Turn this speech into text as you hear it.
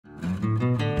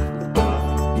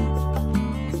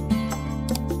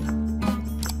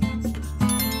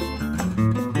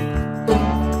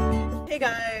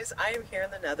guys, I am here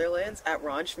in the Netherlands at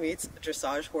Ron Smeets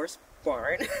Dressage Horse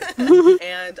Barn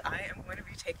and I am going to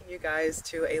be taking you guys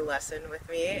to a lesson with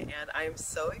me, and I'm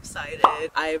so excited.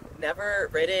 I've never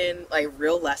ridden like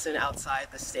real lesson outside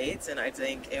the States, and I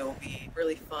think it will be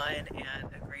really fun and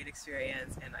a great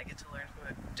experience, and I get to learn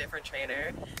from a different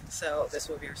trainer, so this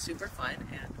will be super fun,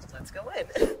 and let's go in.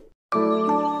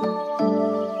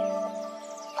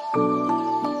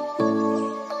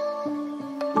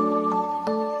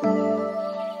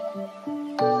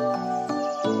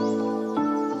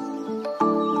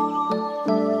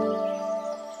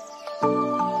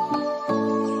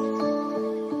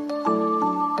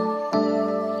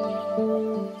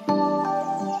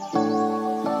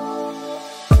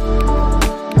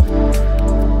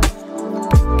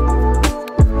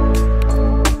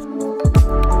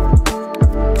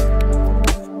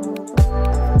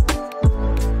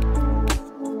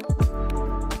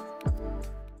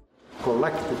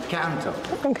 Collected canter.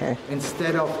 Okay.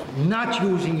 Instead of not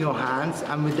using your hands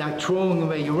and with that throwing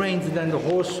away your reins, and then the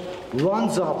horse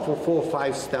runs up for 4 or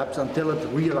 5 steps until it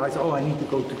realizes, oh, I need to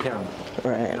go to canter.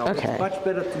 Right. Okay. It's much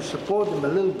better to support them a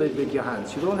little bit with your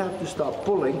hands. You don't have to start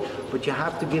pulling, but you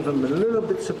have to give them a little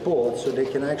bit support so they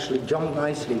can actually jump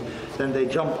nicely. Then they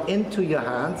jump into your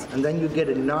hands, and then you get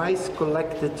a nice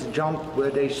collected jump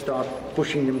where they start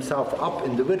pushing themselves up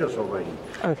in the withers already.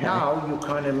 Okay. Now you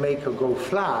kind of make her go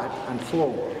flat and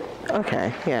forward.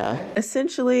 Okay, yeah.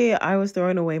 Essentially, I was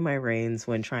throwing away my reins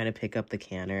when trying to pick up the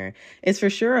canter. It's for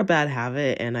sure a bad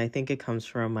habit, and I think it comes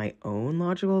from my own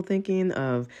logical thinking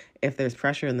of if there's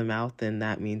pressure in the mouth, then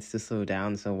that means to slow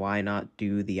down, so why not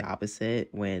do the opposite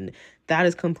when that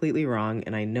is completely wrong,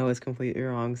 and I know it's completely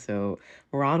wrong. So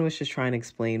Ron was just trying to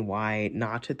explain why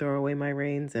not to throw away my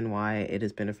reins and why it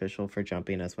is beneficial for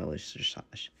jumping as well as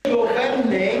dressage. You're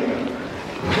bending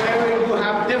where you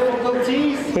have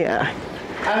difficulties. Yeah.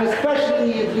 And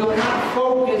especially if you're not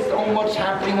focused on what's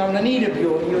happening underneath of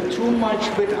you, you're too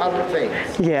much with other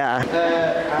things. Yeah.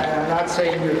 I'm not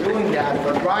saying you're doing that,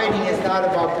 but riding is not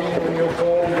about being on your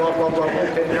phone, blah, blah, blah,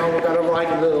 okay, now we've got to ride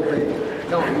a little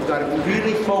bit. No, you've got to be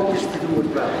really focused to do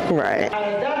it well. Right. And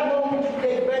at that moment, you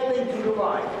take bending to the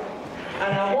right.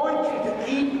 And I want you to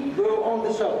keep on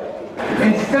the shoulder.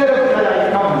 Instead of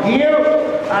that, I come here,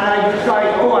 and I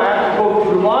decide, oh, I have to go to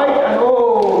the right, and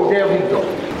oh, there we go.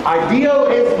 Ideal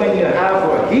is when you have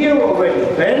her here already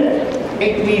bent,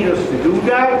 8 meters to do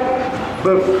that,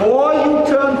 before you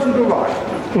turn to the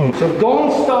right. So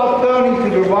don't start turning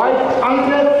to the right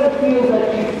unless you feel that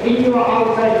she's in your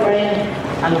outside rein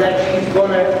and that she's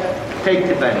going to take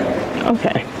the bending.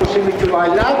 Okay. Pushing with your right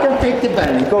leg and take the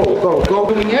bending. Go, go,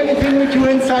 go. Doing everything with your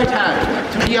inside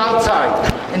hand to the outside.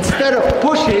 Instead of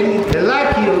pushing the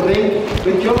leg yielding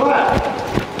with your left.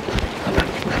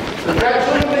 So that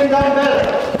should have been done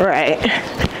better. Right.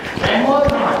 One more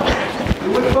time. Do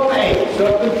it from A. So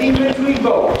continuously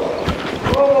go.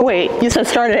 Go. Wait, you said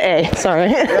start at A. Sorry.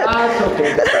 That's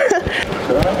okay.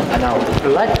 Turn, and now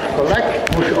collect,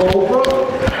 push over,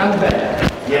 and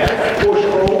bend. Yes, push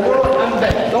over and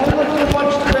bend. Don't look too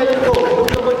much to where you go.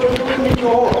 Look at what you're doing with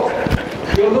your horse.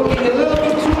 You're looking a little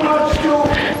bit too much to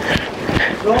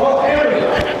the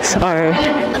area. Sorry.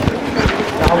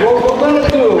 Now what we're going to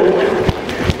do,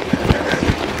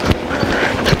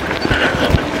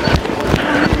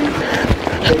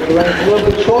 a little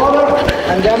bit shorter,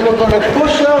 and then we're going to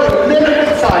push her a little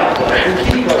bit sideways. You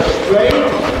keep her straight.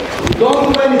 You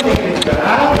don't do anything with your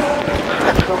hands.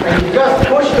 And you just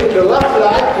push with your left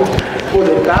leg to pull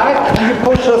it back, and you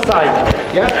push her sideways.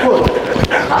 Yes, good.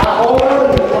 Half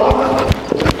over, the front.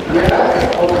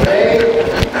 Yes, okay.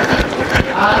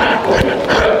 And good.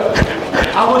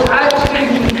 I was actually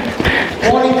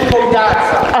wanting to go that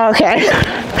side. Okay.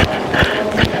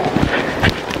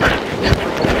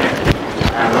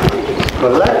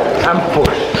 Collect and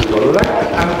push. Collect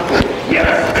and push.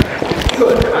 Yes.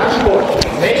 Good. And push.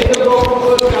 Make the ball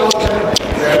push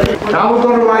out. Now we're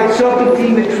going to ride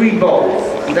serpentine with 3 balls.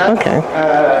 That's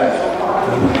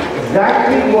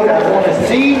exactly what I want to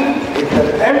see. Is that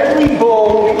every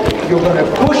ball you're going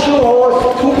to push your horse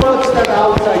towards that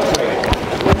outside train.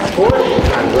 Push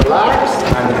and relax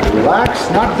and relax.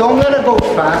 Not don't let it go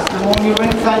faster on your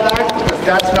inside leg, because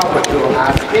that's not what you're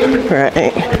asking.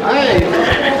 Right.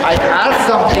 I asked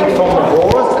something from the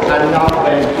horse and now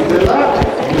bend to the left.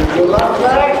 Use your left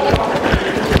leg.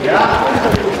 Yeah.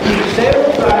 Keep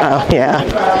safe back. Oh, yeah.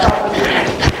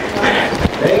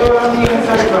 They are on the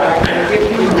inside track and give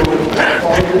you room.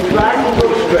 On the track, go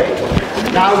straight.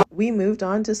 Now We moved moved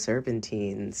on to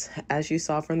serpentines. As you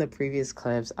saw from the previous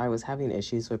clips, I was having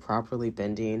issues with properly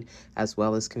bending as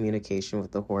well as communication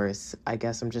with the horse. I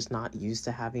guess I'm just not used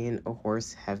to having a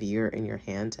horse heavier in your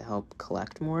hand to help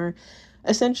collect more.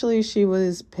 Essentially, she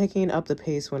was picking up the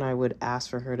pace when I would ask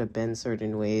for her to bend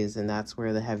certain ways, and that's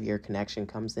where the heavier connection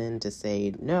comes in to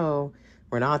say, no,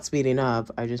 we're not speeding up.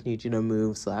 I just need you to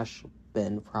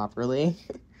move/bend properly.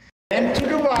 Bend to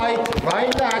the right,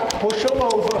 right back, push her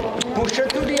over, push her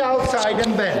to the outside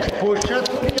and bend. Push her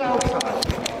to the outside.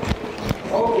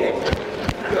 Okay,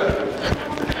 good.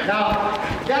 Now,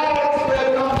 that's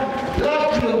where come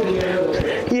left will be a little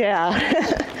bit. Yeah.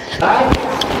 Right?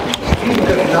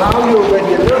 Because now you're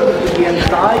already a little bit to the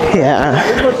inside.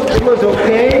 Yeah. It was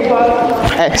okay,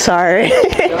 but... Sorry.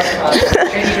 Change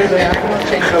your line,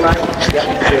 change the line. Yeah,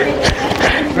 good.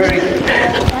 Very good.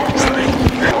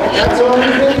 That's the only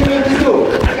thing you need to do.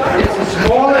 It's a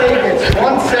small egg, it's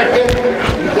 1 second,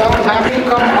 you don't have to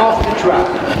come off the track.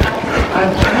 And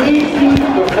 3 feet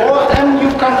before and you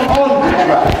come on the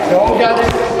track. So that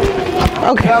is...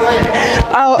 Okay.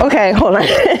 Oh, okay, hold on.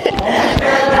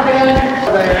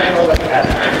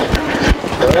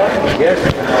 Yes,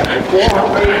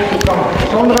 before egg you come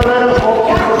on the left,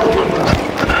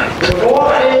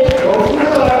 before egg, go to the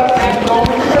left and go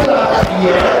to the left,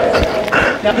 yes.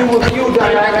 Now do a few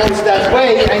diagonals that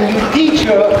way and you teach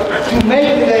her to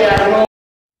make the diagonal.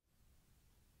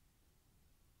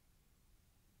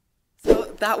 So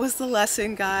that was the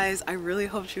lesson, guys. I really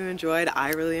hope you enjoyed.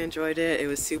 I really enjoyed it. It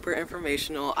was super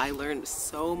informational. I learned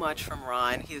so much from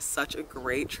Ron. He is such a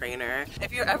great trainer.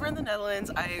 If you're ever in the Netherlands,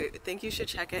 I think you should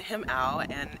check him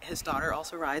out, and his daughter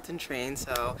also rides and trains,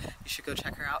 so you should go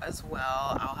check her out as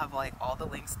well. I'll have like all the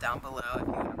links down below if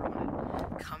you ever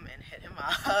want to come and hit him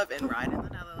up and ride in the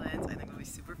Netherlands. I think it'll be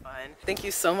super fun. Thank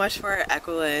you so much for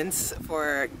Equilence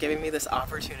for giving me this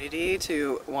opportunity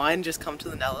to, one, just come to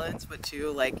the Netherlands, but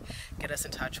two, like, get us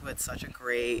in touch with such a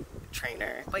great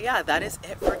trainer. But yeah, that is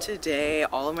it for today.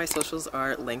 All of my socials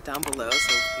are linked down below,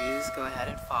 so please go ahead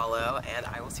and follow, and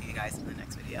I will see you guys in the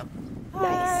next video.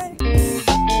 Bye. Nice.